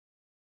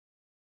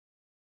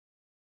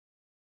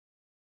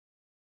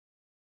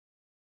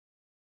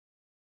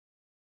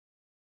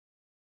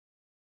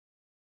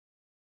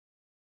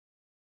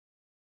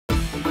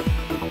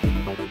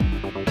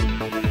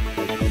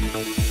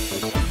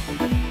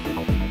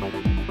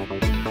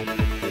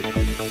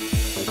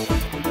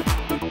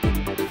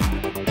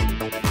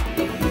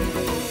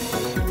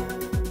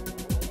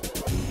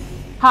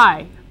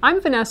Hi,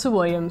 I'm Vanessa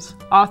Williams,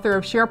 author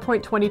of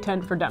SharePoint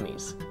 2010 for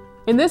Dummies.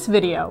 In this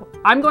video,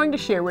 I'm going to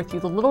share with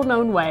you the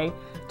little-known way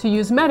to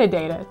use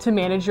metadata to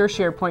manage your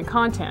SharePoint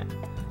content,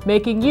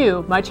 making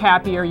you much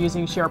happier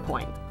using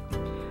SharePoint.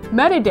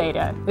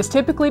 Metadata is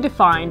typically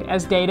defined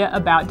as data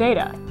about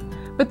data,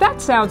 but that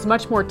sounds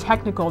much more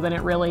technical than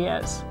it really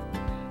is.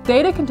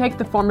 Data can take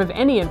the form of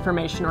any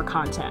information or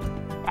content.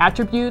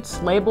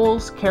 Attributes,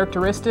 labels,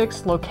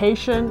 characteristics,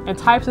 location, and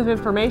types of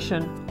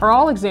information are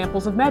all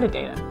examples of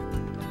metadata.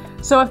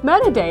 So if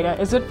metadata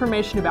is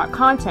information about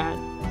content,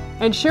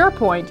 and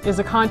SharePoint is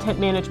a content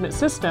management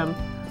system,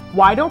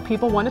 why don't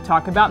people want to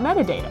talk about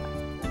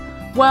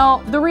metadata?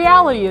 Well, the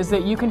reality is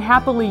that you can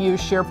happily use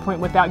SharePoint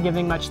without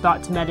giving much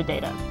thought to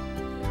metadata.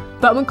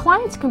 But when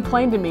clients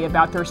complain to me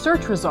about their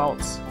search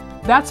results,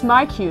 that's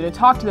my cue to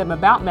talk to them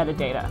about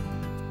metadata,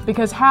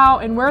 because how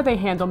and where they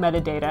handle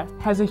metadata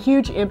has a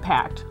huge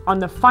impact on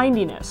the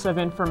findiness of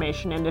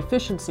information and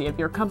efficiency of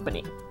your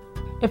company.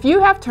 If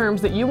you have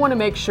terms that you want to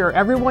make sure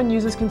everyone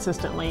uses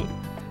consistently,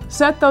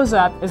 set those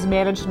up as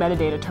managed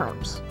metadata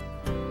terms.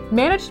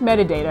 Managed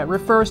metadata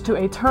refers to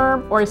a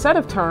term or a set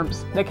of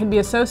terms that can be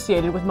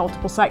associated with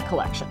multiple site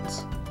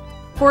collections.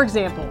 For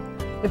example,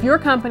 if your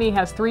company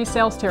has 3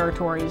 sales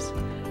territories,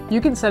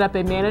 you can set up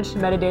a managed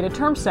metadata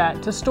term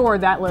set to store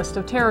that list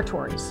of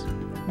territories.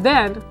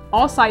 Then,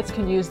 all sites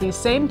can use these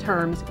same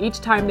terms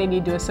each time they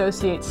need to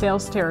associate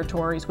sales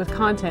territories with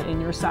content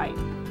in your site.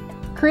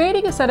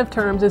 Creating a set of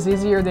terms is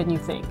easier than you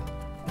think.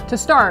 To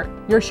start,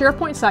 your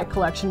SharePoint site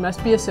collection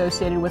must be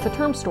associated with a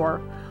term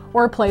store,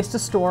 or a place to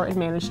store and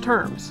manage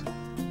terms.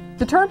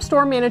 The Term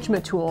Store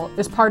Management tool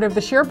is part of the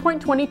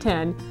SharePoint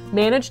 2010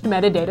 Managed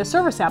Metadata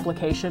Service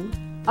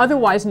application,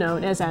 otherwise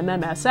known as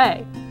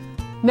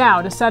MMSA.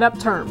 Now to set up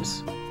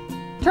terms.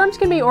 Terms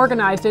can be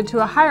organized into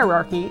a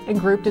hierarchy and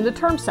grouped into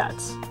term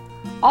sets.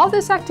 All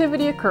this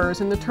activity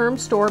occurs in the Term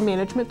Store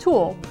Management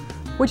tool,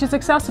 which is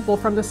accessible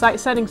from the Site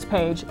Settings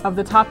page of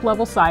the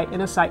top-level site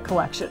in a site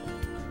collection.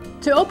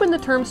 To open the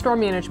Term Store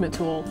Management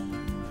tool,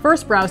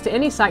 first browse to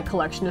any site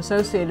collection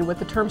associated with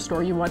the term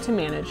store you want to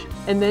manage,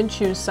 and then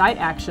choose Site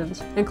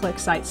Actions and click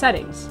Site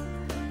Settings.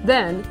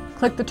 Then,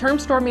 click the Term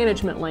Store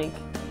Management link,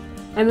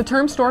 and the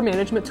Term Store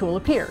Management tool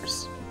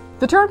appears.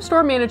 The Term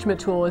Store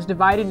Management tool is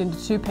divided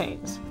into 2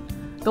 panes.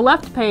 The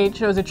left pane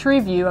shows a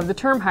tree view of the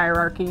term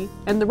hierarchy,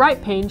 and the right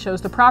pane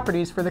shows the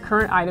properties for the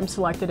current item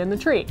selected in the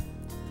tree.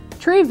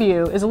 Tree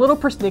view is a little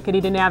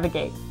persnickety to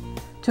navigate.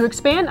 To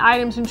expand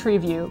items in tree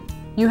view,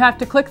 you have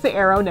to click the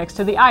arrow next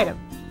to the item.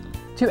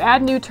 To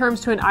add new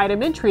terms to an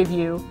item in tree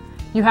view,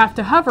 you have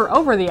to hover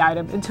over the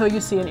item until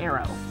you see an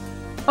arrow.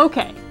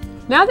 Okay,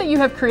 now that you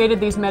have created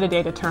these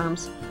metadata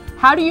terms,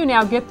 how do you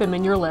now get them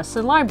in your lists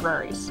and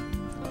libraries?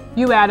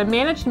 You add a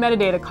managed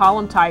metadata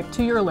column type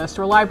to your list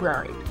or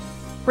library.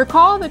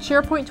 Recall that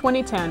SharePoint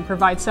 2010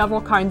 provides several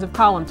kinds of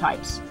column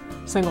types,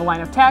 single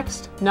line of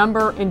text,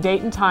 number, and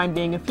date and time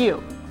being a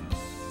few.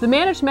 The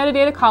managed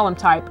metadata column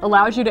type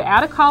allows you to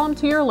add a column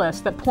to your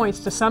list that points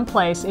to some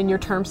place in your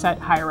term set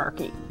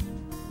hierarchy.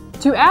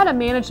 To add a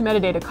managed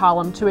metadata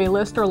column to a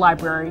list or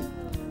library,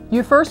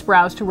 you first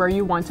browse to where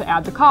you want to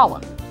add the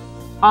column.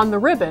 On the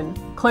ribbon,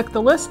 click the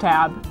List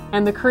tab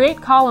and the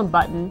Create Column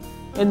button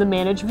in the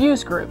Manage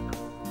Views group.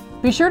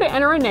 Be sure to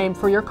enter a name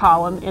for your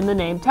column in the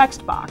name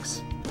text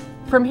box.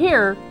 From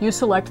here, you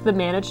select the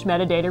Managed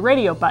Metadata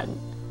Radio button.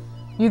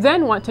 You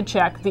then want to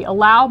check the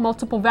Allow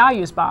Multiple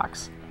Values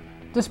box.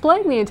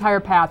 Displaying the entire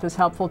path is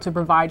helpful to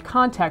provide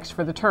context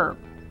for the term.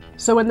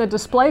 So in the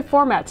Display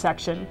Format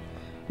section,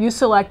 you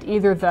select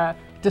either the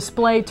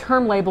Display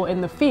Term Label in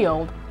the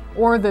field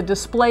or the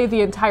Display the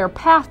entire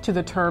path to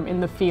the term in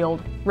the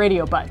field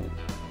radio button.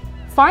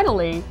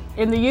 Finally,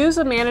 in the Use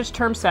a Managed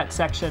Term Set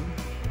section,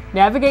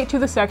 navigate to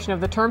the section of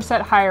the term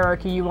set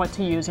hierarchy you want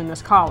to use in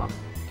this column.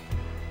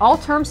 All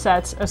term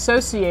sets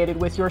associated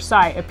with your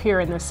site appear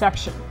in this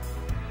section.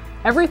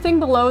 Everything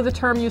below the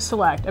term you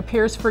select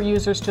appears for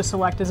users to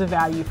select as a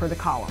value for the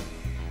column.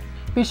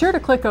 Be sure to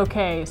click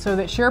OK so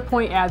that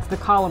SharePoint adds the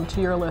column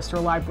to your list or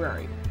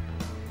library.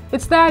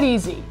 It's that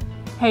easy.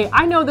 Hey,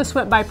 I know this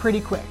went by pretty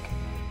quick.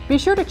 Be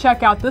sure to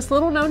check out this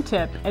little-known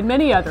tip and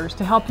many others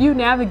to help you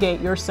navigate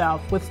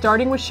yourself with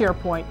starting with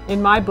SharePoint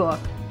in my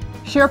book,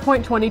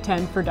 SharePoint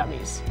 2010 for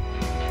Dummies.